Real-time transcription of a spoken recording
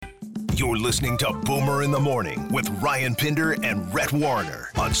You're listening to Boomer in the Morning with Ryan Pinder and Rhett Warner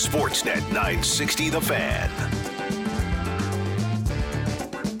on Sportsnet 960 The Fan.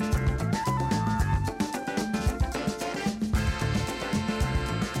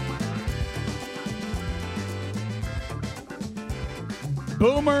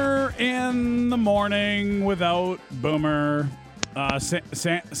 Boomer in the morning without Boomer.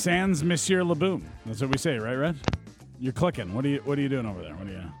 Sans Monsieur LeBoom. That's what we say, right, Red? You're clicking. What are you doing over there? What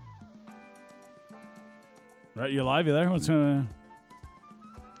are you? Right, you live? You there? What's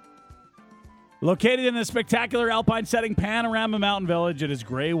Located in a spectacular alpine setting, Panorama Mountain Village, it is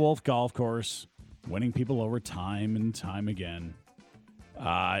Grey Wolf Golf Course, winning people over time and time again.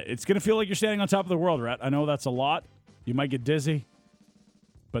 It's going to feel like you're standing on top of the world, Rhett. I know that's a lot. You might get dizzy.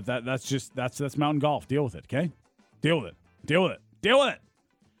 But that's mountain golf. Deal with it, okay? Deal with it.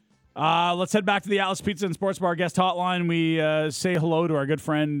 Let's head back to the Alice Pizza and Sports Bar guest hotline. We say hello to our good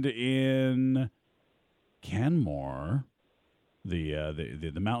friend in Canmore.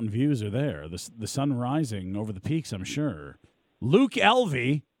 The mountain views are there. The sun rising over the peaks, I'm sure. Luke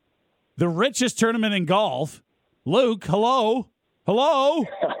Elvey, the richest tournament in golf. Luke, hello. Hello,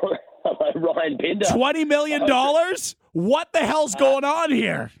 Ryan Pinder. $20 million? What the hell's going on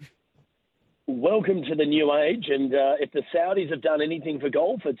here? Welcome to the new age, and if the Saudis have done anything for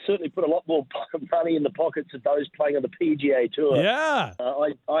golf, it's certainly put a lot more money in the pockets of those playing on the PGA Tour. Yeah.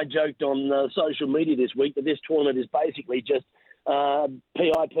 I joked on social media this week that this tournament is basically just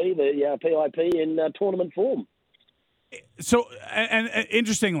PIP in tournament form. So, and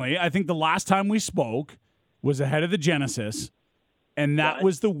interestingly, I think the last time we spoke was ahead of the Genesis, and that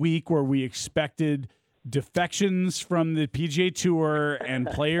was the week where we expected defections from the PGA Tour and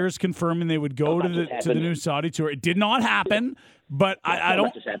players confirming they would go to the new Saudi Tour. It did not happen, but I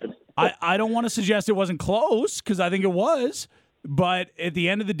don't want to suggest it wasn't close, because I think it was. But at the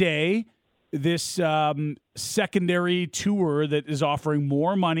end of the day, this secondary tour that is offering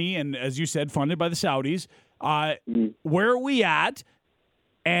more money and, as you said, funded by the Saudis, where are we at,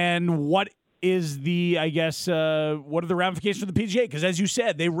 and what is the, what are the ramifications for the PGA? Because as you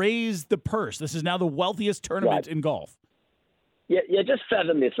said, they raised the purse. This is now the wealthiest tournament in golf. Yeah, just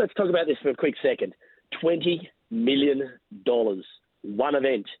fathom this. Let's talk about this for a quick second. $20 million, one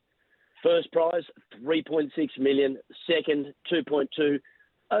event. First prize, $3.6 million. Second, $2.2.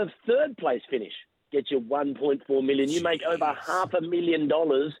 A third place finish gets you $1.4 million. You make over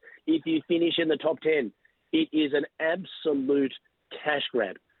 $500,000 if you finish in the top 10. It is an absolute cash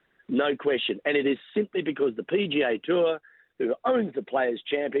grab. No question. And it is simply because the PGA Tour, who owns the Players'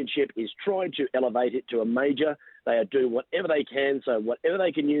 Championship, is trying to elevate it to a major. They are doing whatever they can. So whatever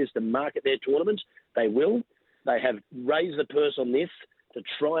they can use to market their tournament, they will. They have raised the purse on this to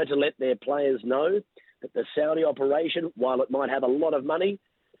try to let their players know that the Saudi operation, while it might have a lot of money,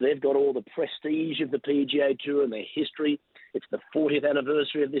 they've got all the prestige of the PGA Tour and their history. It's the 40th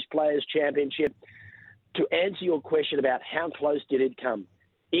anniversary of this Players' Championship. To answer your question about how close did it come,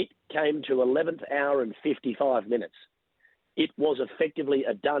 it came to 11th hour and 55 minutes. It was effectively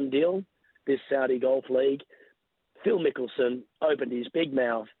a done deal, this Saudi Golf League. Phil Mickelson opened his big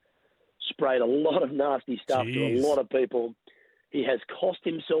mouth, sprayed a lot of nasty stuff to a lot of people. He has cost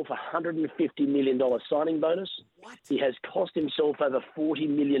himself a $150 million signing bonus. What? He has cost himself over $40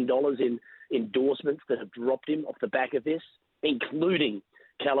 million in endorsements that have dropped him off the back of this, including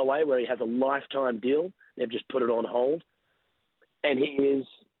Callaway, where he has a lifetime deal. They've just put it on hold. And he is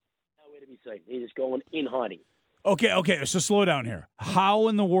nowhere to be seen. He has gone in hiding. Okay, so slow down here. How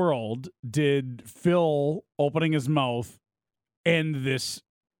in the world did Phil opening his mouth end this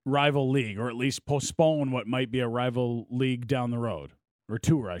rival league, or at least postpone what might be a rival league down the road? Or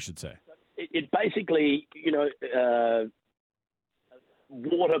tour, I should say. It basically,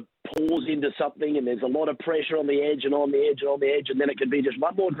 water pours into something and there's a lot of pressure on the edge and on the edge and on the edge, and then it can be just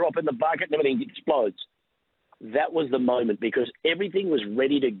one more drop in the bucket and everything explodes. That was the moment, because everything was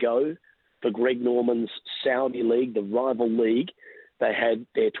ready to go for Greg Norman's Saudi League, the rival league. They had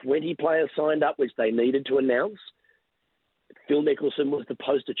their 20 players signed up, which they needed to announce. Phil Mickelson was the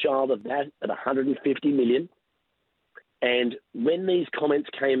poster child of that at $150 million. And when these comments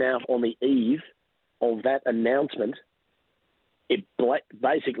came out on the eve of that announcement, it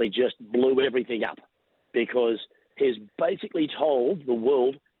basically just blew everything up, because he's basically told the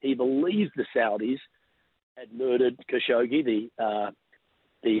world he believes the Saudis had murdered Khashoggi,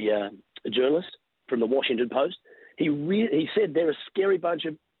 the journalist from the Washington Post. He said they're a scary bunch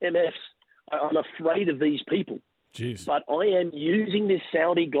of MFs. I'm afraid of these people. Jeez. But I am using this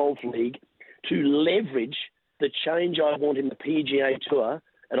Saudi Golf League to leverage the change I want in the PGA Tour,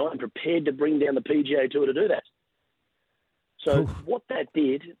 and I'm prepared to bring down the PGA Tour to do that. So what that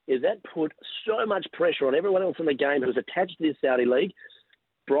did is that put so much pressure on everyone else in the game who was attached to this Saudi league.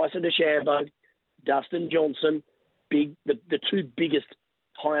 Bryson DeChambeau, Dustin Johnson, the two biggest,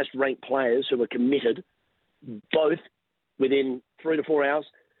 highest-ranked players who were committed, both within 3 to 4 hours,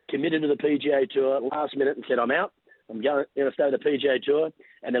 committed to the PGA Tour last minute and said, I'm out. I'm going to stay with the PGA Tour.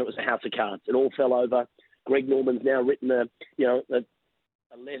 And then it was a house of cards. It all fell over. Greg Norman's now written a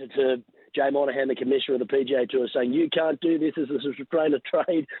letter to Jay Monahan, the commissioner of the PGA Tour, saying, you can't do this. This is a restraint of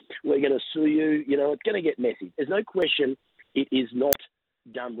trade. We're going to sue you. It's going to get messy. There's no question it is not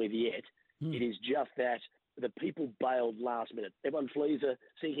done with yet. It is just that the people bailed last minute. Everyone flees a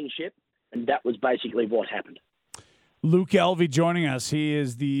sinking ship, and that was basically what happened. Luke Elvy joining us. He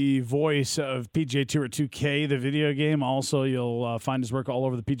is the voice of PGA Tour 2K, the video game. Also, you'll find his work all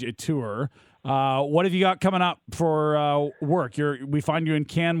over the PGA Tour. What have you got coming up for work? We find you in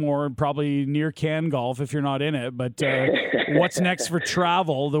Canmore, probably near Can Golf if you're not in it. But what's next for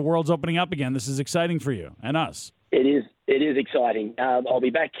travel? The world's opening up again. This is exciting for you and us. It is exciting. I'll be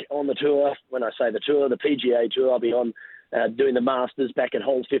back on the tour. When I say the tour, the PGA Tour, I'll be on doing the Masters back at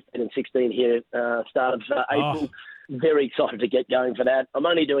holes 15 and 16 here, start of April. Very excited to get going for that. I'm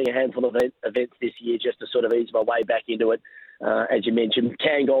only doing a handful of events this year just to sort of ease my way back into it. As you mentioned,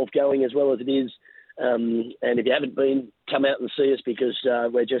 Can Golf going as well as it is. And if you haven't been, come out and see us because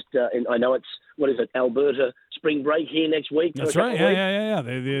we're just, I know it's, Alberta spring break here next week. That's right. Yeah.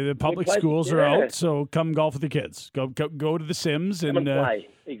 The public schools are out, so come golf with the kids. Go to the Sims and play.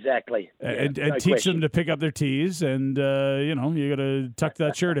 Exactly. And teach them to pick up their tees. And, you got to tuck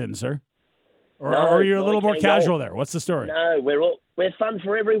that shirt in, sir. Or you're a little more casual there. What's the story? No, we're fun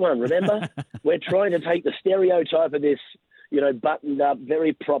for everyone, remember? We're trying to take the stereotype of this, buttoned up,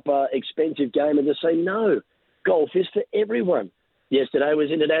 very proper, expensive game and just say, no, golf is for everyone. Yesterday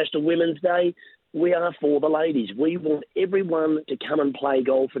was International Women's Day. We are for the ladies. We want everyone to come and play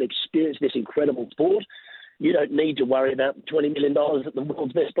golf and experience this incredible sport. You don't need to worry about $20 million that the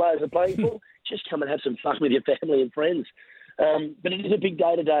world's best players are playing for. Just come and have some fun with your family and friends. But it is a big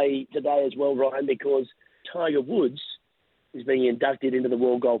day today as well, Ryan, because Tiger Woods is being inducted into the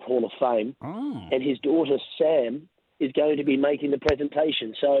World Golf Hall of Fame, and his daughter Sam is going to be making the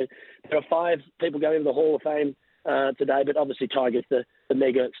presentation. So there are 5 people going to the Hall of Fame today, but obviously Tiger's the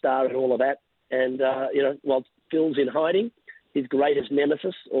mega star and all of that. And, while Phil's in hiding, his greatest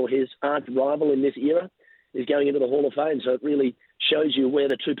nemesis or his arch rival in this era is going into the Hall of Fame. So it really shows you where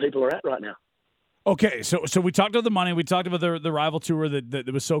the two people are at right now. Okay, so we talked about the money. We talked about the rival tour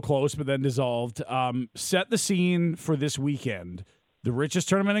that was so close but then dissolved. Set the scene for this weekend. The richest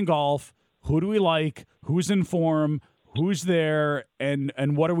tournament in golf. Who do we like? Who's in form? Who's there? And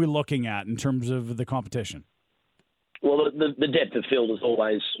what are we looking at in terms of the competition? Well, the depth of field is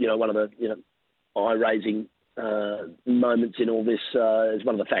always, one of the, eye-raising moments in all this is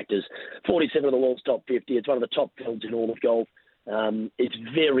one of the factors. 47 of the world's top 50. It's one of the top fields in all of golf. It's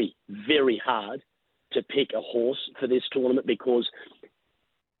very, very hard to pick a horse for this tournament because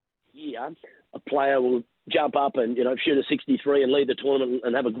here a player will jump up and shoot a 63 and lead the tournament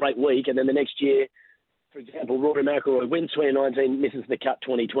and have a great week, and then the next year, for example, Rory McIlroy wins 2019, misses the cut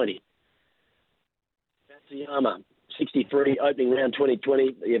 2020. Matsuyama, 63, opening round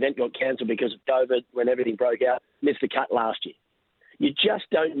 2020. The event got cancelled because of COVID when everything broke out. Missed the cut last year. You just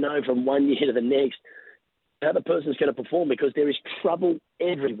don't know from one year to the next how the person's going to perform because there is trouble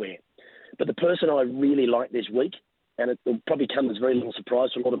everywhere. But the person I really like this week, and it will probably come as a very little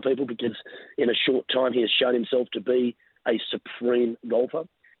surprise to a lot of people because in a short time he has shown himself to be a supreme golfer,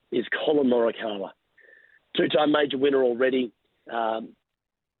 is Colin Morikawa. 2-time major winner already. One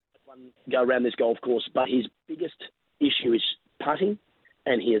go around this golf course, but his biggest issue is putting,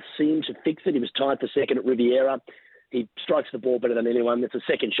 and he has seemed to fix it. He was tied for second at Riviera. He strikes the ball better than anyone. It's a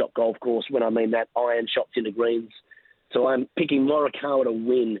second-shot golf course. When I mean that, iron shots into greens. So I'm picking Morikawa to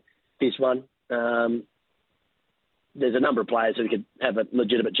win this one. There's a number of players who could have a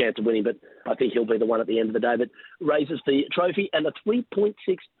legitimate chance of winning, but I think he'll be the one at the end of the day that raises the trophy and a $3.6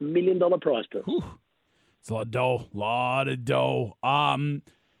 million prize purse. It's a lot of dough.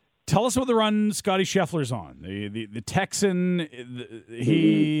 Tell us what the run Scotty Scheffler's on. The Texan,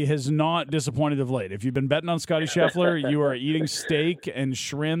 he has not disappointed of late. If you've been betting on Scotty Scheffler, you are eating steak and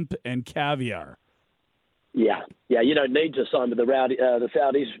shrimp and caviar. Yeah. You don't need to sign with the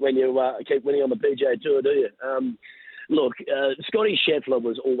Saudis when you keep winning on the PGA Tour, do you? Look, Scotty Scheffler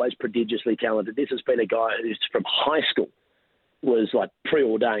was always prodigiously talented. This has been a guy who's from high school was like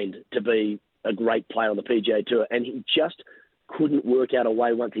preordained to be a great player on the PGA Tour, and he just couldn't work out a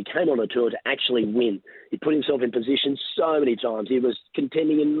way once he came on the tour to actually win. He put himself in position so many times. He was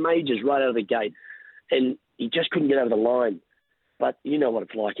contending in majors right out of the gate, and he just couldn't get over the line. But you know what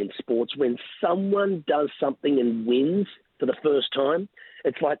it's like in sports. When someone does something and wins for the first time,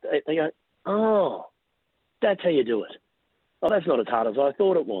 it's like they go, oh, that's how you do it. Oh, that's not as hard as I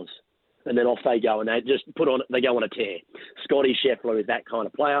thought it was. And then off they go, and they go on a tear. Scotty Scheffler is that kind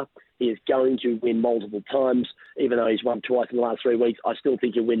of player. He is going to win multiple times. Even though he's won twice in the last 3 weeks, I still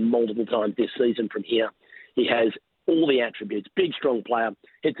think he'll win multiple times this season from here. He has all the attributes. Big, strong player,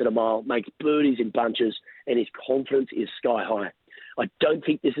 hits it a mile, makes birdies in bunches, and his confidence is sky high. I don't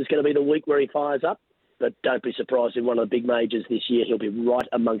think this is going to be the week where he fires up, but don't be surprised in one of the big majors this year. He'll be right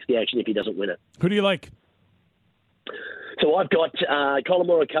amongst the action if he doesn't win it. Who do you like? So I've got Colin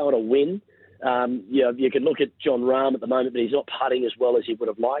Morikawa to win. You can look at Jon Rahm at the moment, but he's not putting as well as he would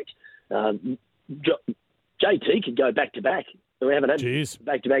have liked. JT could go back-to-back. We haven't had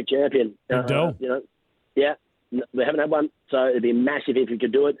back-to-back champion. Yeah, we haven't had one, so it'd be massive if we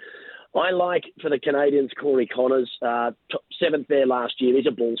could do it. I like, for the Canadians, Corey Connors, 7th there last year. He's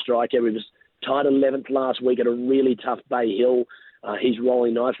a ball striker. He was tied 11th last week at a really tough Bay Hill. He's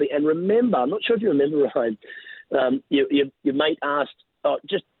rolling nicely. And remember, I'm not sure if you remember, Ryan, your mate asked,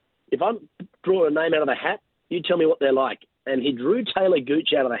 if I draw a name out of the hat, you tell me what they're like. And he drew Taylor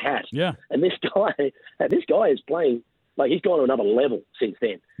Gooch out of the hat. Yeah. And this guy is playing, like, he's gone to another level since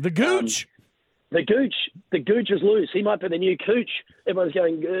then. The Gooch. The Gooch is loose. He might be the new Cooch. Everyone's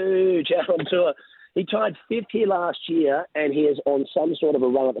going Gooch out on tour. He tied 5th here last year, and he is on some sort of a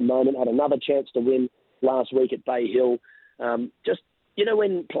run at the moment. Had another chance to win last week at Bay Hill. When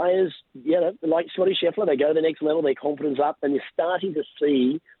players, like Scotty Scheffler, they go to the next level, their confidence up, and you're starting to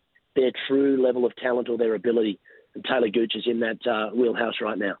see their true level of talent or their ability. And Taylor Gooch is in that wheelhouse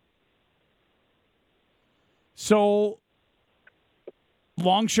right now. So,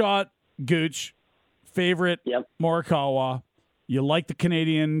 long shot, Gooch. Favorite, Morikawa. You like the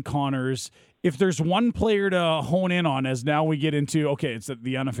Canadian Connors. If there's one player to hone in on as now we get into, it's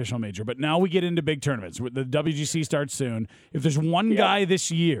the unofficial major, but now we get into big tournaments. The WGC starts soon. If there's one guy this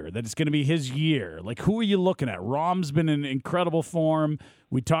year that it's going to be his year, like, who are you looking at? Rahm's been in incredible form.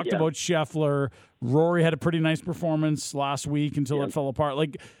 We talked about Scheffler. Rory had a pretty nice performance last week until it fell apart.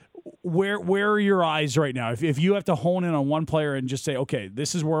 Like, where are your eyes right now? If you have to hone in on one player and just say, okay,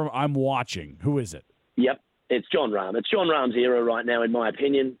 this is where I'm watching, who is it? Yep, it's Jon Rahm. It's Jon Rahm's era right now, in my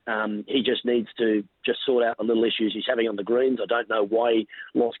opinion. He just needs to just sort out the little issues he's having on the greens. I don't know why he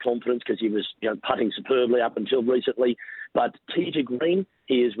lost confidence, because he was putting superbly up until recently. But tee to green,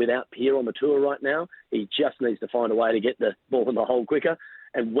 he is without peer on the tour right now. He just needs to find a way to get the ball in the hole quicker.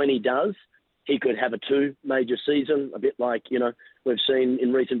 And when he does, he could have a 2-major season, a bit like, we've seen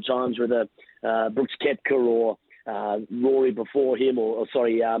in recent times with Brooks Koepka or Rory before him,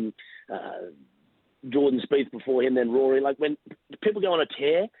 Jordan Spieth before him, then Rory. Like, when people go on a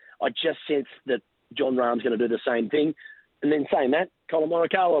tear, I just sense that Jon Rahm's going to do the same thing. And then saying that, Colin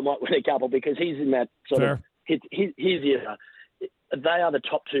Morikawa might win a couple, because he's in that sort of his era. They are the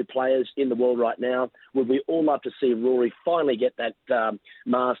top 2 players in the world right now. Would we all love to see Rory finally get that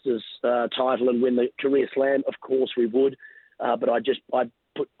Masters title and win the career slam? Of course we would. But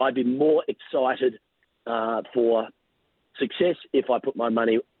I'd be more excited for success if I put my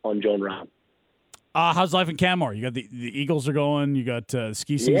money on Jon Rahm. How's life in Canmore? You got the Eagles are going. You got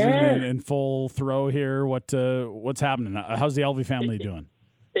ski season in full throw here. What's happening? How's the Elvey family doing?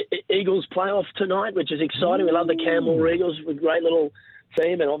 Eagles playoff tonight, which is exciting. We love the Canmore Eagles, with a great little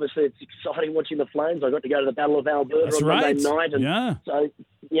team, and obviously it's exciting watching the Flames. I got to go to the Battle of Alberta on Monday night, and so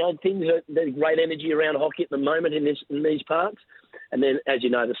there's great energy around hockey at the moment in these parts. And then, as you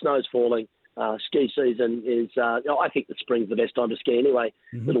know, the snow's falling. Ski season is. I think the spring's the best time to ski anyway.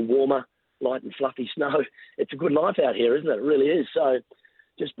 A little warmer, light and fluffy snow. It's a good life out here, isn't it? It really is. So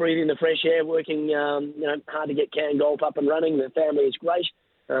just breathing the fresh air, working hard to get Cairngolf up and running. The family is great,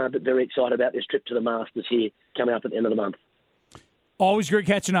 but very excited about this trip to the Masters here coming up at the end of the month. Always great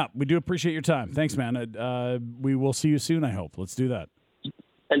catching up. We do appreciate your time. Thanks, man. We will see you soon, I hope. Let's do that.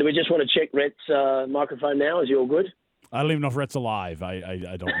 And do we just want to check Rhett's microphone now? Is he all good? I don't even know if Rhett's alive.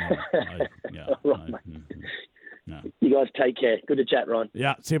 I don't know. You guys take care. Good to chat, Ryan.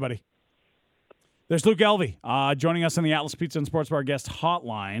 Yeah, see you, buddy. There's Luke Elvey joining us on the Atlas Pizza and Sports Bar guest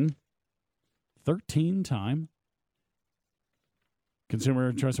hotline. 13-time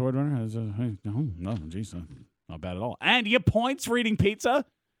Consumer Choice Award winner. No, geez, not bad at all. And you get points for eating pizza.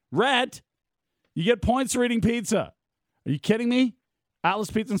 Rhett, you get points for eating pizza. Are you kidding me?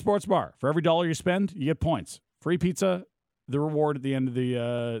 Atlas Pizza and Sports Bar. For every $1 you spend, you get points. Free pizza, the reward at the end of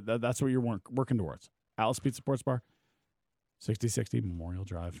the that's what you're working towards. Atlas Pizza Sports Bar, 6060 Memorial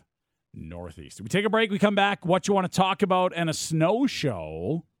Drive, Northeast. We take a break. We come back. What you want to talk about and a snow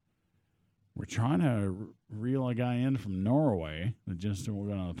show. We're trying to reel a guy in from Norway that just we're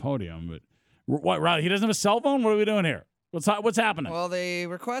going on the podium. But what, Riley? He doesn't have a cell phone? What are we doing here? What's happening? Well, they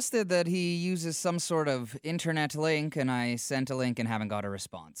requested that he uses some sort of internet link, and I sent a link and haven't got a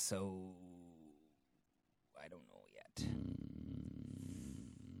response. So I don't know yet.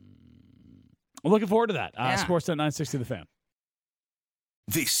 I'm looking forward to that. Yeah. Sportsnet 960 The Fan.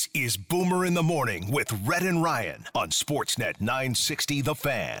 This is Boomer in the Morning with Rhett and Ryan on Sportsnet 960 The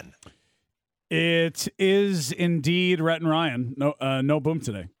Fan. It is indeed Rhett and Ryan. No boom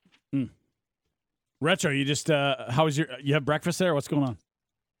today. Retro, you just how was you have breakfast there? What's going on?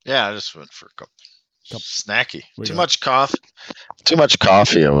 Yeah, I just went for a couple. Snacky. Too much coffee. Too much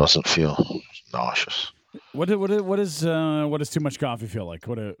coffee. I wasn't feeling nauseous. What does too much coffee feel like?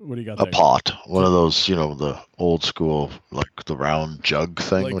 What do you got there? A pot. One of those, the old school, like the round jug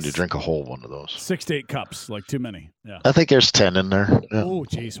thing Like when you drink a whole one of those. 6 to 8 cups, like too many. Yeah. I think there's 10 in there. Yeah. Oh,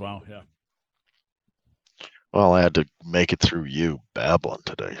 jeez, wow, yeah. Well, I had to make it through you babbling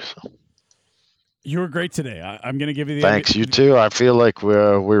today. So. You were great today. I'm going to give you the Thanks, you too. I feel like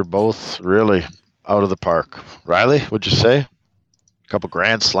we're both really out of the park. Riley, what'd you say? A couple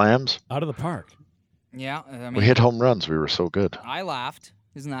grand slams? Out of the park. Yeah, I mean, We hit home runs. We were so good. I laughed.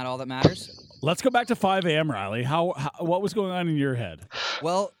 Isn't that all that matters? Let's go back to 5 a.m., Riley. What was going on in your head?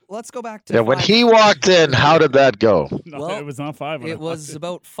 Well, let's go back to When 5 he walked in, how did that go? No, Well, it was not 5. when I It was walked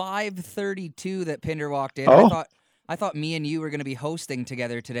about 5:32 that Pinder walked in. Oh. I thought me and you were going to be hosting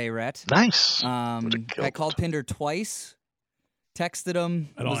together today, Rhett. Nice. I killed called Pinder twice, texted him, in.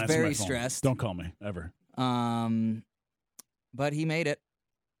 I don't was answer my very phone. stressed. Don't call me ever. But he made it.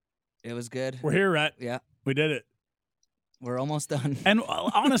 It was good. We're here, Rhett. Yeah, We did it. we're almost done. And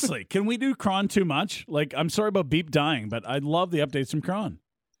honestly, can we do Cron too much? Like, I'm sorry about Beep dying, but I love the updates from Cron.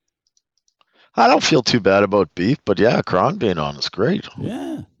 I don't feel too bad about Beef, but yeah, Cron being on is great.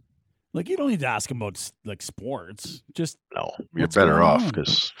 Yeah. Like, you don't need to ask him about, like, sports. Just, No, you're What's better going off on?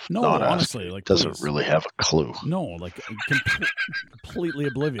 because no, not honestly. asking. Like, Doesn't please. really have a clue. No, like, completely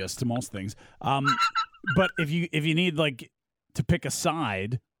oblivious to most things. But if you need, like, to pick a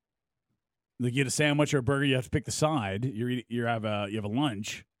side, like, you get a sandwich or a burger, you have to pick the side. You have a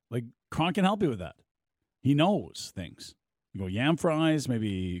lunch. Like, Cron can help you with that. He knows things. You go yam fries,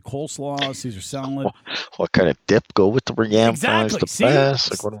 maybe coleslaw, Caesar salad. What kind of dip go with the yam fries? Exactly. The See?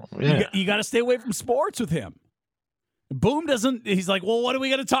 best. Like, yeah. You got to stay away from sports with him. Boom doesn't. He's like, well, what are we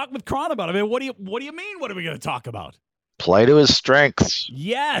going to talk with Cron about? I mean, what do you mean? What are we going to talk about? Play to his strengths.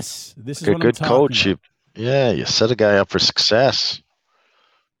 Yes, this is Like a what good I'm talking coach. about. You set a guy up for success.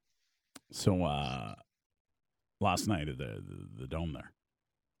 So last night at the dome there,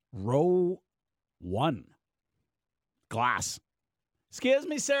 row 1, glass. Excuse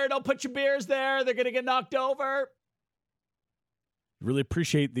me, sir, don't put your beers there. They're gonna get knocked over. Really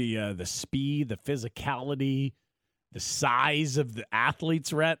appreciate the speed, the physicality, the size of the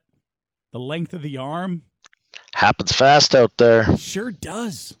athletes, Rhett, the length of the arm. Happens fast out there. Sure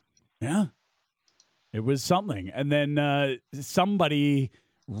does. Yeah. It was something. And then somebody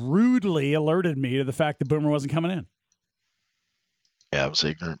rudely alerted me to the fact that Boomer wasn't coming in. Yeah, it was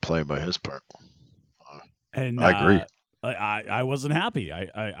ignorant play by his part. And I agree. I wasn't happy.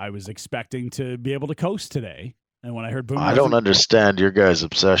 I was expecting to be able to coast today. And when I heard Boomer, I don't understand your guys'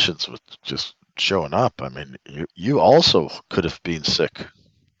 obsessions with just showing up. I mean, you also could have been sick.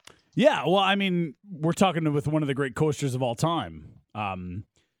 Yeah, well, I mean, we're talking with one of the great coasters of all time.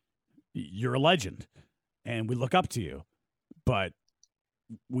 You're a legend, and we look up to you. But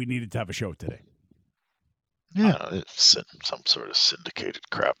we needed to have a show today. Yeah, it's some sort of syndicated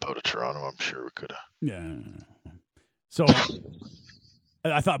crap out of Toronto. I'm sure we could have. Yeah. So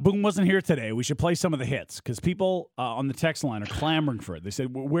I thought Boom wasn't here today. We should play some of the hits because people on the text line are clamoring for it. They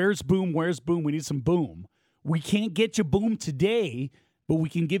said, where's Boom? Where's Boom? We need some Boom. We can't get you Boom today, but we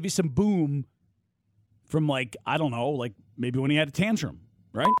can give you some Boom from, like, I don't know, like maybe when he had a tantrum,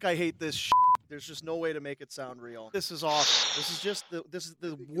 right? I hate this shit. There's just no way to make it sound real. This is awful. This is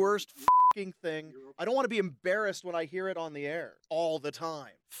the worst fucking thing. I don't want to be embarrassed when I hear it on the air all the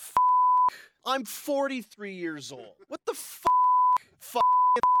time. I'm 43 years old. What the fuck?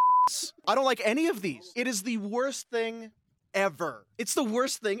 I don't like any of these. It is the worst thing ever. It's the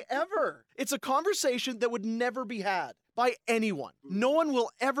worst thing ever. It's a conversation that would never be had by anyone. No one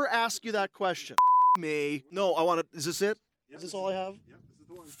will ever ask you that question. Me. No, I want to. Is this it? Is this all I have?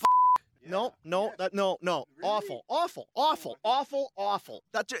 No. Awful.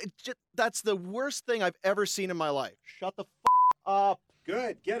 That's the worst thing I've ever seen in my life. Shut the up.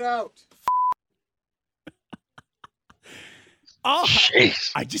 Good. Get out. Oh,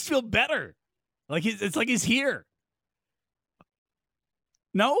 Jeez. I just feel better. Like it's like he's here.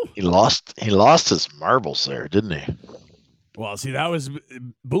 No? He lost his marbles there, didn't he? Well, see, that was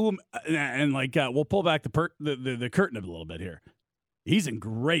boom. And like, we'll pull back the curtain a little bit here. He's in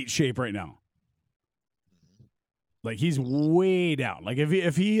great shape right now. Like, he's way down. Like,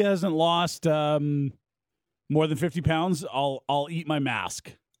 if he hasn't lost more than 50 pounds, I'll eat my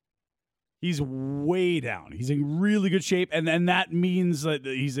mask. He's way down. He's in really good shape, and then that means that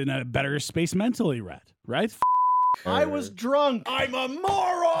he's in a better space mentally, right? I was drunk. I'm a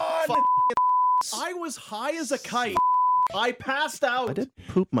moron. I was high as a kite. I passed out. I did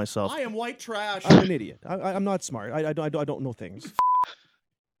poop myself. I am white trash. I'm an idiot. I'm not smart. I don't know things.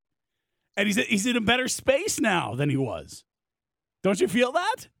 And he's in a better space now than he was. Don't you feel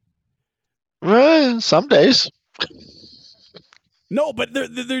that? Well, some days. No, but there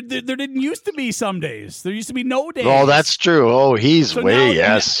didn't used to be some days. There used to be no days. Oh, that's true. Oh, he's So way, now,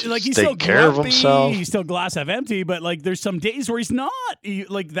 yes. like he's Take still care of grumpy, himself. He's still glass half empty, but like there's some days where he's not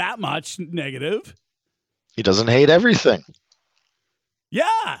like that much negative. He doesn't hate everything.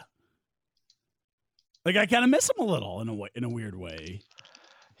 Yeah. Like I kind of miss him a little in a weird way.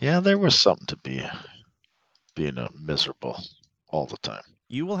 Yeah, there was something to being miserable all the time.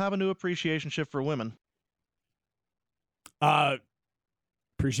 You will have a new appreciation shift for women.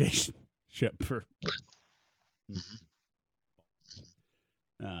 Appreciation ship for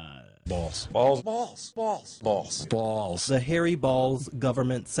Balls. The Harry Balls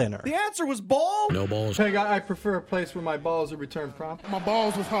Government Center. The answer was ball. No balls. Peg, I prefer a place where my balls are returned prompt. My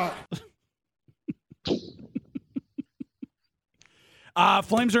balls was hot.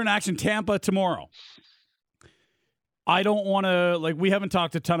 Flames are in action Tampa tomorrow. I don't want to we haven't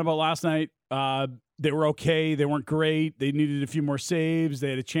talked a ton about last night. They were okay. They weren't great. They needed a few more saves.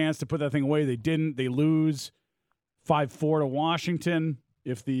 They had a chance to put that thing away. They didn't. They lose 5-4 to Washington,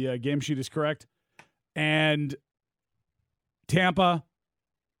 if the game sheet is correct. And Tampa,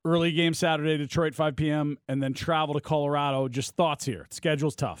 early game Saturday, Detroit, 5 p.m., and then travel to Colorado. Just thoughts here.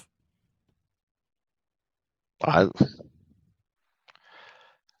 Schedule's tough. They're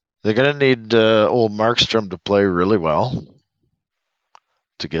going to need old Markstrom to play really well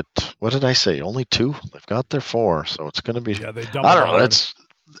to get, what did I say? Only 2? They've got their 4, so it's going to be. Yeah, they I don't know.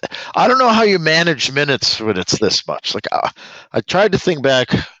 I don't know how you manage minutes when it's this much. Like I tried to think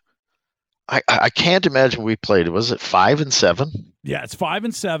back. I can't imagine we played. Was it 5 and 7? Yeah, it's 5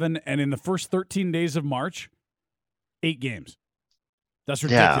 and 7, and in the first 13 days of March, 8 games. That's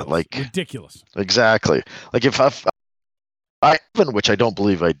ridiculous. Yeah, like ridiculous. Exactly. Like if which I don't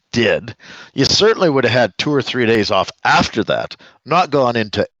believe I did, you certainly would have had 2 or 3 days off after that, not gone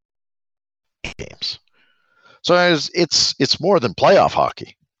into games. So it's more than playoff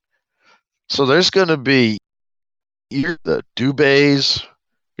hockey. So there's going to be the Dubé's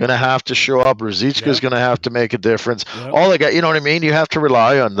going to have to show up. Ruzicka's going to have to make a difference. Yep. All they got, you know what I mean? You have to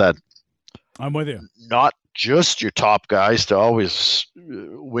rely on that. I'm with you. Not just your top guys to always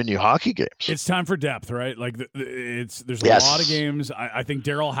win you hockey games. It's time for depth, right? Like there's a Yes. lot of games. I think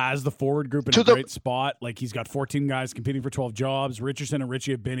Daryl has the forward group in a great spot. Like he's got 14 guys competing for 12 jobs. Richardson and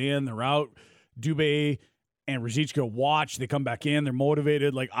Richie have been in. They're out. Dubé and Ruzicka watch. They come back in. They're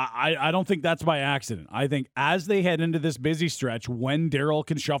motivated. Like I don't think that's by accident. I think as they head into this busy stretch, when Daryl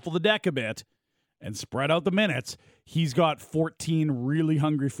can shuffle the deck a bit and spread out the minutes, he's got 14 really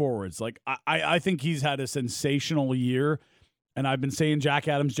hungry forwards. Like I think he's had a sensational year, and I've been saying Jack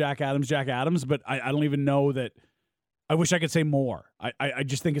Adams, but I don't even know that. I wish I could say more. I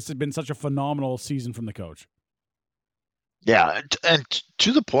just think it's been such a phenomenal season from the coach. Yeah, and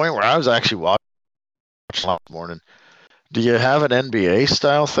to the point where I was actually watching last morning. Do you have an NBA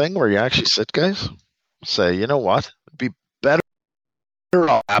style thing where you actually sit guys? Say, you know what? It'd be better. It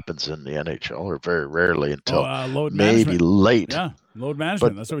all happens in the NHL, or very rarely until load maybe management. late. Yeah, load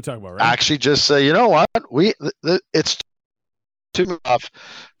management. But that's what we talk about, right? Actually, just say, you know what? It's too tough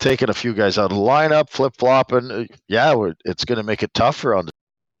taking a few guys out of the lineup, flip flopping. Yeah, it's going to make it tougher on the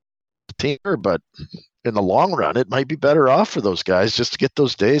team, but in the long run, it might be better off for those guys just to get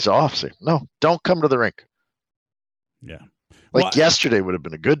those days off. Say, no, don't come to the rink. Yeah. Like yesterday would have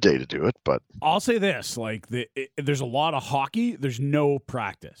been a good day to do it, but I'll say this, there's a lot of hockey. There's no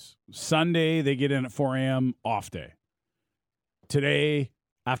practice. Sunday, they get in at 4 a.m., off day. Today,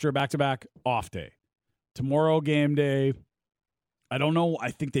 after a back-to-back, off day. Tomorrow, game day. I don't know.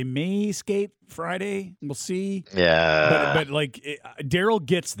 I think they may skate Friday. We'll see. Yeah. But Daryl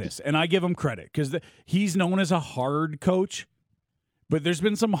gets this, and I give him credit because he's known as a hard coach, but there's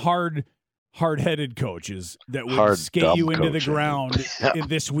been some hard-headed coaches that would skate you into the ground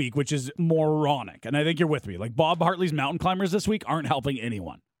this week, which is moronic. And I think you're with me. Like Bob Hartley's mountain climbers this week aren't helping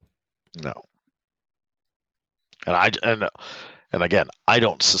anyone. No. And And again, I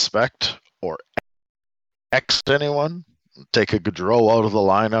don't suspect or X anyone, take a Gaudreau out of the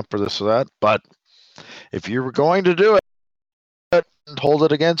lineup or this or that. But if you were going to do it, hold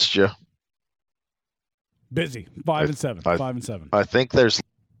it against you. Busy 5-7. 5-7. I think there's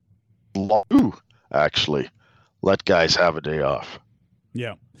actually let guys have a day off.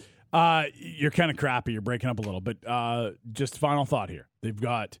 Yeah. You're kind of crappy. You're breaking up a little, but just final thought here. They've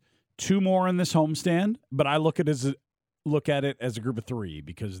got 2 more in this homestand, but I look at it as a group of 3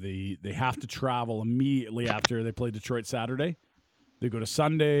 because they have to travel immediately after they play Detroit Saturday. They go to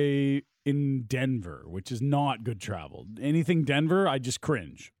Sunday in Denver, which is not good travel. Anything Denver, I just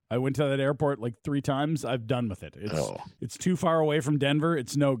cringe. I went to that airport like 3 times. I've done with it. It's too far away from Denver.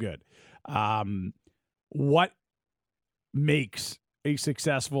 It's no good. What makes a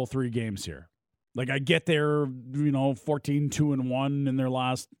successful 3 games here? Like, I get they're 14-2-1 in their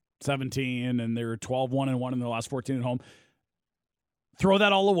last 17, and they're 12-1-1 in their last 14 at home. Throw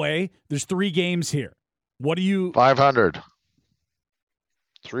that all away. There's 3 games here. What do you? 500.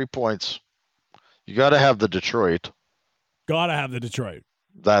 3 points. You got to have the Detroit. Gotta have the Detroit.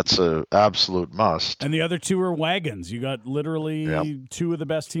 That's a absolute must. And the other 2 are wagons. You got literally 2 of the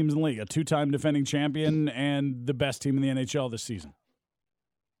best teams in the league, a 2-time defending champion and the best team in the NHL this season.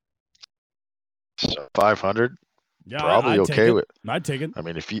 So 500. Yeah, probably okay with. I'd take it. I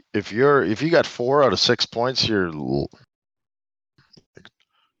mean, if you got 4 out of 6 points,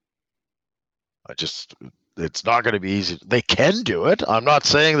 it's not going to be easy. They can do it. I'm not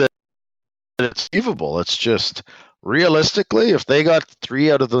saying that it's achievable. It's just realistically, if they got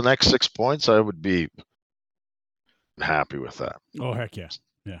 3 out of the next 6 points, I would be happy with that. Oh, heck yeah.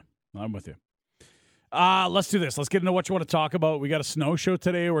 Yeah, I'm with you. Let's do this. Let's get into what you want to talk about. We got a snow show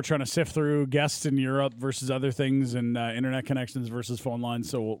today. We're trying to sift through guests in Europe versus other things and internet connections versus phone lines.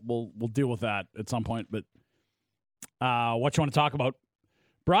 So we'll deal with that at some point. But what you want to talk about?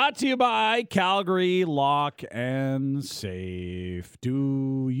 Brought to you by Calgary Lock and Safe.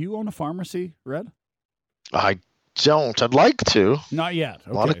 Do you own a pharmacy, Red? I don't. I'd like to. Not yet.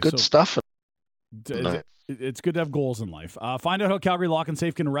 Okay, a lot of good stuff. It's good to have goals in life. Find out how Calgary Lock and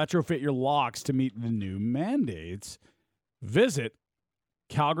Safe can retrofit your locks to meet the new mandates. Visit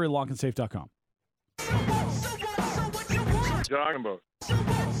CalgaryLockandSafe.com. Talking about.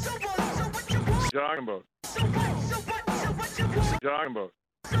 Talking about. Talking about.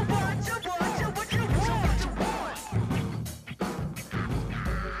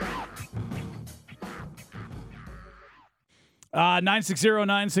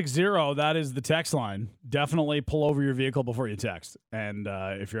 960-960. That is the text line. Definitely pull over your vehicle before you text. And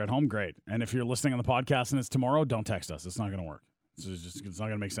if you're at home, great. And if you're listening on the podcast and it's tomorrow, don't text us. It's not going to work. It's not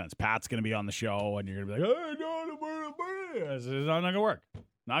going to make sense. Pat's going to be on the show, and you're going to be like, "Hey, no, it's not going to work.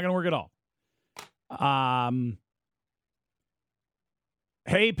 Not going to work at all."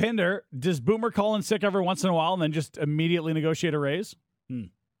 Hey, Pinder, does Boomer call in sick every once in a while and then just immediately negotiate a raise? I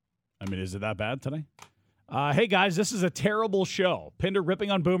mean, is it that bad today? Hey, guys, this is a terrible show. Pinder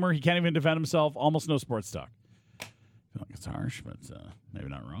ripping on Boomer. He can't even defend himself. Almost no sports talk. I feel like it's harsh, but maybe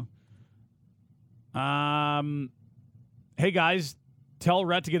not wrong. Hey, guys, tell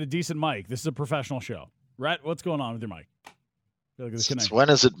Rhett to get a decent mic. This is a professional show. Rhett, what's going on with your mic? I feel like Since when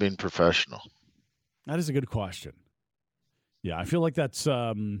has it been professional? That is a good question. Yeah, I feel like that's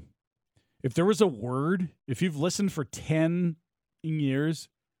if there was a word, if you've listened for 10 years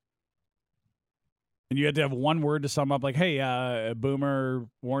and you had to have one word to sum up, like, hey, Boomer,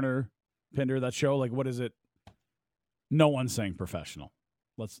 Warner, Pinder, that show, like, what is it? No one's saying professional.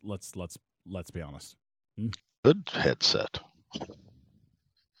 Let's be honest. Good headset.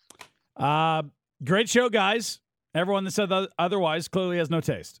 Great show, guys. Everyone that said otherwise clearly has no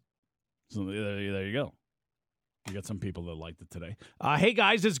taste. So there you go. You got some people that liked it today. Hey,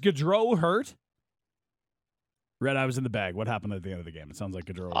 guys, is Gaudreau hurt? Red, I was in the bag. What happened at the end of the game? It sounds like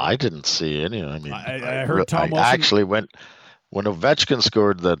Gaudreau. I didn't see any. I mean, I heard Tom Wilson. Actually, when Ovechkin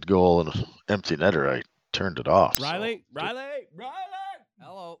scored that goal in empty netter, I turned it off. Riley!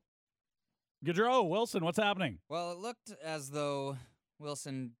 Hello. Gaudreau, Wilson, what's happening? Well, it looked as though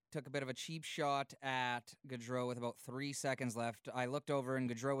Wilson took a bit of a cheap shot at Gaudreau with about 3 seconds left. I looked over, and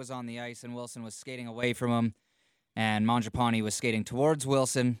Gaudreau was on the ice, and Wilson was skating away from him. And Mangiapane was skating towards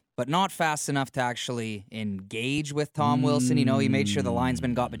Wilson, but not fast enough to actually engage with Tom Wilson. You know, he made sure the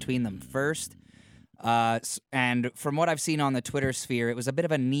linesman got between them first. And from what I've seen on the Twitter sphere, it was a bit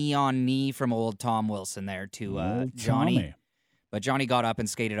of a knee-on-knee from old Tom Wilson there to Johnny. Tommy. But Johnny got up and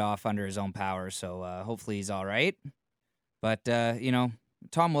skated off under his own power, so hopefully he's all right. But,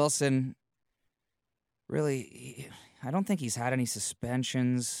 Tom Wilson, really, I don't think he's had any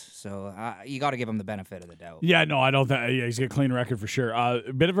suspensions, so you got to give him the benefit of the doubt. Yeah, no, I don't think he's got a clean record for sure.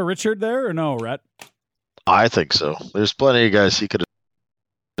 A bit of a Richard there, or no, Rhett? I think so. There's plenty of guys he could have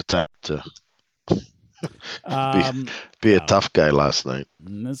attacked to be a tough guy last night.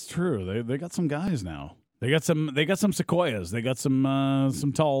 That's true. They got some guys now. They got some sequoias. They got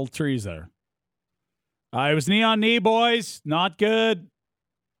some tall trees there. It was knee on knee, boys. Not good.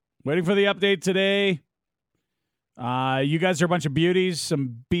 Waiting for the update today. You guys are a bunch of beauties.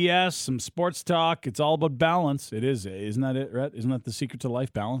 Some BS, some sports talk. It's all about balance. It is. Isn't that it, Rhett? Isn't that the secret to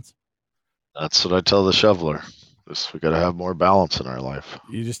life? Balance? That's what I tell the shoveler. We got to have more balance in our life.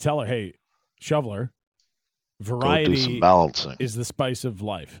 You just tell her, hey, shoveler, Go do variety some balancing. is the spice of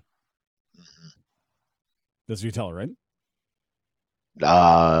life. That's what you tell her, right?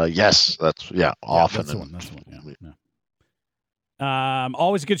 Yes, often. That's the one. Yeah.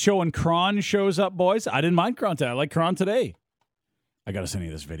 Always a good show when Kron shows up, boys. I didn't mind Kron today. I like Kron today. I got to send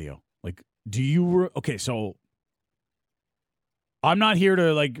you this video. Like, okay, so I'm not here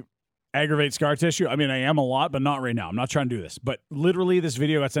to, aggravate scar tissue. I mean, I am a lot, but not right now. I'm not trying to do this. But literally, this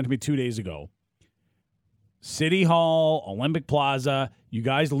video got sent to me 2 days ago. City Hall, Olympic Plaza, you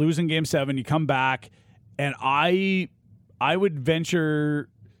guys lose in Game 7, you come back, and I would venture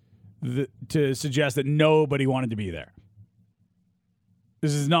to suggest that nobody wanted to be there.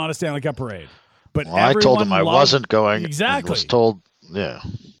 This is not a Stanley Cup parade. But I told him I wasn't going. Exactly. And was told, yeah.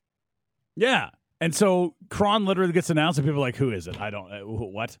 Yeah. And so Kron literally gets announced, and people are like, who is it? I don't,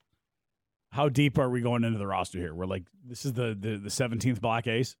 what? How deep are we going into the roster here? We're like, this is the 17th Black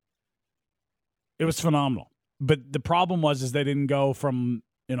Ace. It was phenomenal. But the problem was they didn't go from,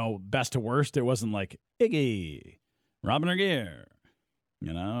 best to worst. It wasn't like Iggy, Robin Regeer,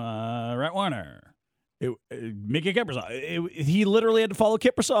 Rhett Warner, Mickey Kiprusoff. He literally had to follow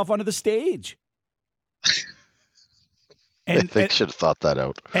Kiprusoff onto the stage. I think should have thought that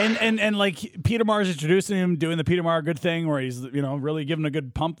out. And Peter Marr's introducing him, doing the Peter Marr good thing where he's, really giving a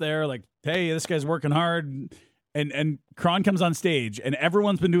good pump there. Like, hey, this guy's working hard. And Kron comes on stage, and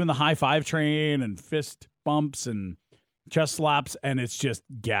everyone's been doing the high five train and fist bumps and chest slaps, and it's just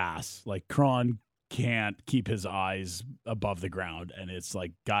gas. Like, Kron can't keep his eyes above the ground, and it's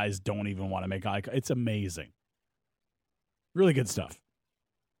like guys don't even want to make eye contact. It's amazing. Really good stuff.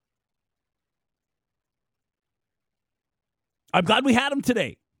 I'm glad we had him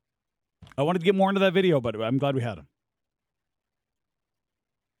today. I wanted to get more into that video, but I'm glad we had him.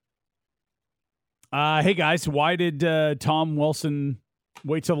 Hey, guys, why did Tom Wilson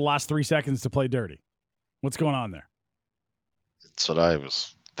wait till the last 3 seconds to play dirty? What's going on there? That's what I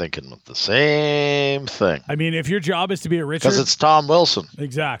was thinking with the same thing. I mean, if your job is to be a Richard... Because it's Tom Wilson.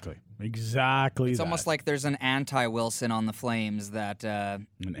 Exactly. It's almost like there's an anti-Wilson on the Flames that... an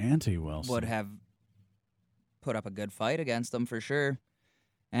anti-Wilson. ...would have put up a good fight against them for sure.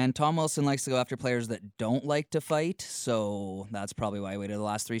 And Tom Wilson likes to go after players that don't like to fight, so that's probably why he waited the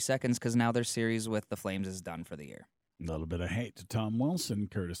last 3 seconds, because now their series with the Flames is done for the year. A little bit of hate to Tom Wilson,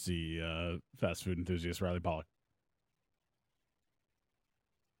 courtesy fast food enthusiast Riley Pollock.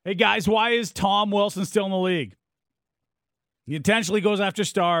 Hey, guys, why is Tom Wilson still in the league? He intentionally goes after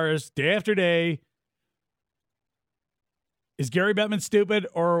stars day after day. Is Gary Bettman stupid,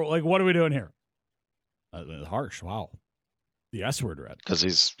 or, what are we doing here? Harsh, wow. The S word, Red.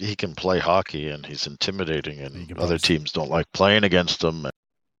 Because he can play hockey, and he's intimidating, and other teams don't like playing against him,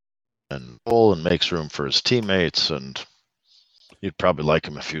 and makes room for his teammates, and you'd probably like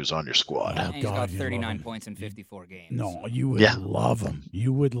him if he was on your squad. And he's got 39 points in 54 games. No, you would love him.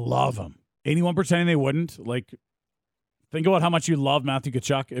 You would love him. Anyone pretending they wouldn't? Think about how much you love Matthew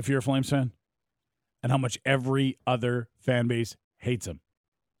Tkachuk if you're a Flames fan, and how much every other fan base hates him.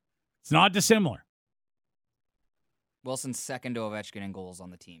 It's not dissimilar. Wilson's second to Ovechkin in goals on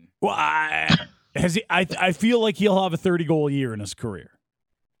the team. Well, I feel like he'll have a 30-goal year in his career.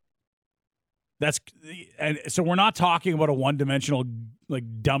 And so we're not talking about a one-dimensional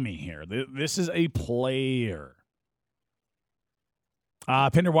dummy here. This is a player.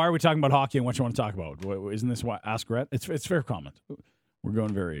 Pinder, why are we talking about hockey and what you want to talk about? Isn't this what Ask Rhett? It's fair comment. We're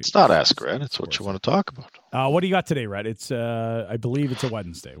going very... It's not Ask Rhett. It's what you want to talk about. What do you got today, Rhett? It's I believe it's a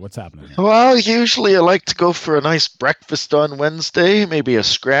Wednesday. What's happening here? Well, usually I like to go for a nice breakfast on Wednesday, maybe a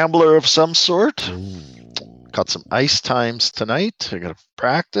scrambler of some sort. Ooh. Got some ice times tonight. I got to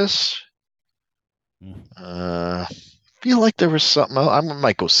practice. Feel like there was something else. I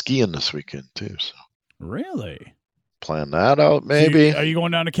might go skiing this weekend too. So. Really? Plan that out, maybe. So are you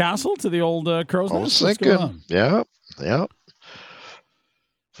going down to Castle to the old Crow's Nest? I was thinking. Yeah.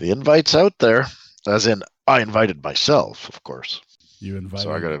 The invite's out there, as in I invited myself, of course. You invited.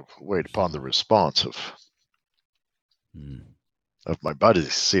 So I got to wait upon the response of of my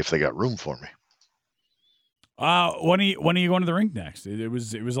buddies, see if they got room for me. When are you going to the rink next? It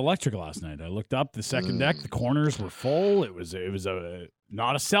was electric last night. I looked up the second deck. The corners were full. It was a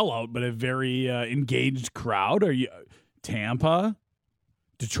not a sellout, but a very engaged crowd. Are you Tampa,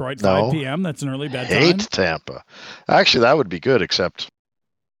 Detroit, 5 p.m.? That's an early bedtime. Hate Tampa. Actually, that would be good, except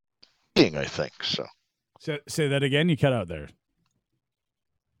I think so. Say that again. You cut out there.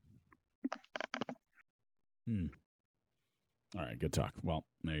 All right, good talk. Well,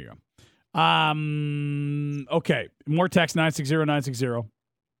 there you go. Okay, more text 960-960.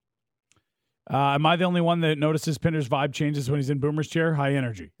 Am I the only one that notices Pinder's vibe changes when he's in Boomer's chair? High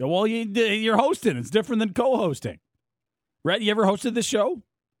energy. Well, you're hosting. It's different than co-hosting. Rhett, you ever hosted this show?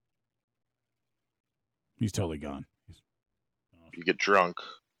 He's totally gone. You get drunk,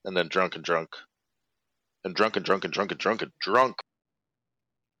 and then drunk and drunk, and drunk and drunk and drunk and drunk and drunk.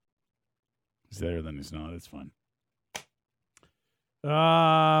 He's there, then he's not. It's fine.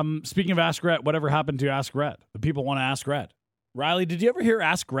 Speaking of Ask Rhett, whatever happened to Ask Rhett? The people want to ask Rhett. Riley, did you ever hear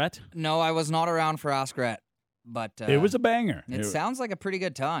Ask Rhett? No, I was not around for Ask Rhett, but it was a banger. It sounds like a pretty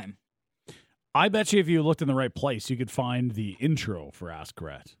good time. I bet you if you looked in the right place, you could find the intro for Ask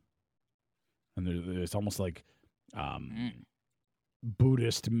Rhett. And it's almost like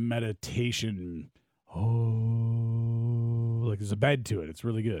Buddhist meditation. Oh, like there's a bed to it. It's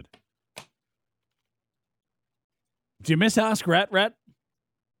really good. Do you miss Ask Rhett?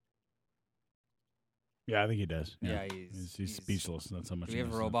 Yeah, I think he does. Yeah, he's speechless. That's how much. Do we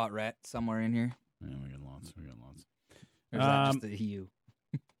have a robot Rhett somewhere in here? Yeah, we got lots. Or is that just the you?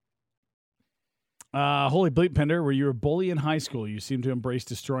 Holy bleep, Pinder, were you a bully in high school? You seem to embrace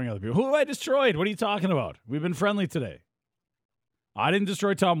destroying other people. Who have I destroyed? What are you talking about? We've been friendly today. I didn't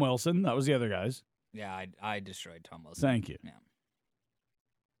destroy Tom Wilson. That was the other guys. Yeah, I destroyed Tom Wilson. Thank you. Yeah.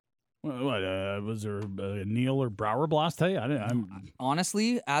 What was there a Neil or Brower blast? Hey,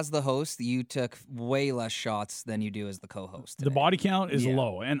 honestly, as the host, you took way less shots than you do as the co-host today. The body count is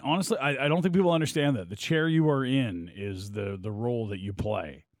low, and honestly, I don't think people understand that the chair you are in is the role that you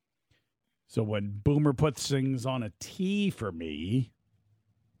play. So when Boomer puts things on a tee for me,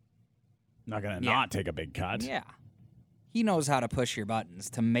 I'm not gonna not take a big cut. Yeah, he knows how to push your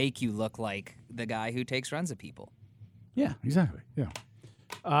buttons to make you look like the guy who takes runs at people. Yeah, exactly. Yeah.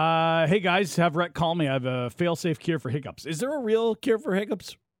 Hey guys, have Rhett call me. I have a fail-safe cure for hiccups. Is there a real cure for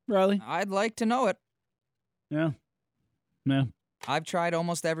hiccups, Riley? I'd like to know it. Yeah. I've tried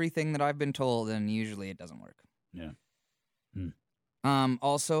almost everything that I've been told, and usually it doesn't work. Yeah.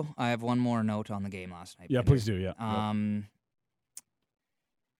 Also, I have one more note on the game last night. Yeah, Peter. please do. Yeah.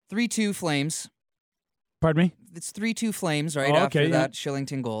 3-2 Flames. Pardon me? It's 3-2 Flames right after that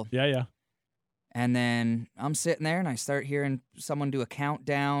Shillington goal. Yeah. And then I'm sitting there and I start hearing someone do a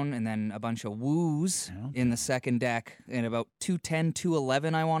countdown and then a bunch of woos in the second deck in about 2:10,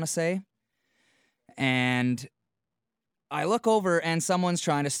 2:11, I want to say. And I look over and someone's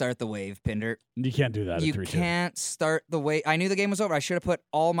trying to start the wave, Pinder. You can't do that. You can't start the wave. I knew the game was over. I should have put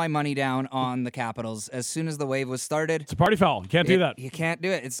all my money down on the Capitals as soon as the wave was started. It's a party foul. You can't do that. You can't do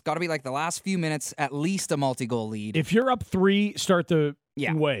it. It's got to be like the last few minutes, at least a multi-goal lead. If you're up 3, start the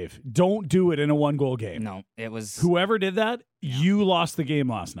wave. Don't do it in a 1-goal game. No, it was... Whoever did that, you lost the game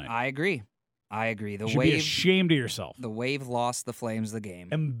last night. I agree. The you should be ashamed of yourself. The Wave lost the Flames the game.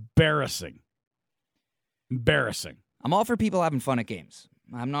 Embarrassing. I'm all for people having fun at games.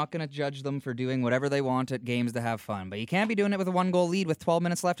 I'm not going to judge them for doing whatever they want at games to have fun, but you can't be doing it with a 1-goal lead with 12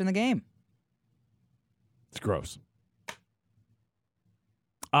 minutes left in the game. It's gross.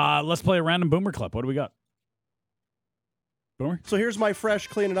 Let's play a random Boomer clip. What do we got? Boomer? So here's my fresh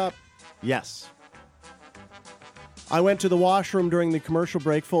cleaning up. Yes. I went to the washroom during the commercial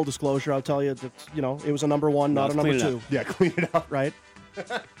break. Full disclosure, I'll tell you that, it was a number 1, not a number 2. Yeah, clean it up. Right?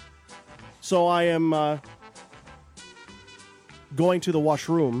 So I am going to the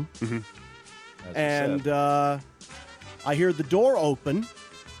washroom, and I hear the door open, and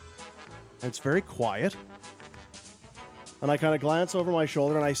it's very quiet. And I kind of glance over my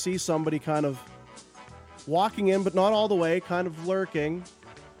shoulder, and I see somebody kind of walking in, but not all the way, kind of lurking.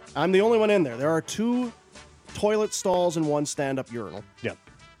 I'm the only one in there. There are 2 toilet stalls and 1 stand-up urinal. Yep.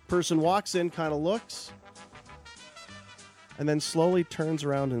 Person walks in, kind of looks, and then slowly turns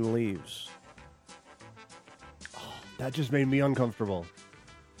around and leaves. Oh, that just made me uncomfortable.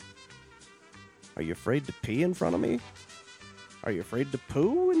 Are you afraid to pee in front of me? Are you afraid to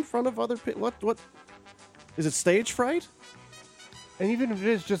poo in front of other people? What? Is it stage fright? And even if it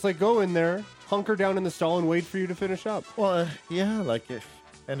is, just go in there, hunker down in the stall, and wait for you to finish up. Well, yeah, like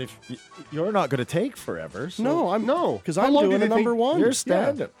And if you're not going to take forever, so No, I'm No, because How I'm long do doing they a number think- one. you're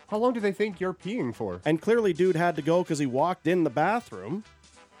standing. How long do they think you're peeing for? And clearly, dude had to go because he walked in the bathroom,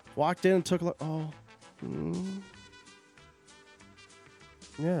 walked in and took a look. Oh,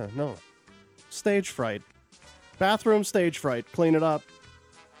 yeah, no. Stage fright. Bathroom stage fright. Clean it up.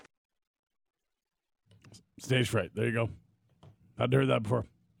 Stage fright. There you go. Hadn't heard that before.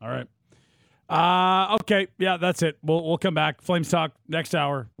 All right. Okay. Yeah, that's it. We'll come back. Flames Talk next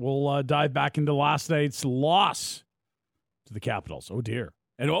hour. We'll dive back into last night's loss to the Capitals. Oh, dear.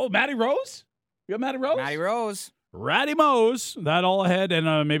 And, Matty Rose? You got Matty Rose? Matty Rose. Ratty Mose. That all ahead,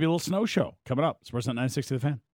 and maybe a little snow show coming up. Sportsnet 960 The Fan.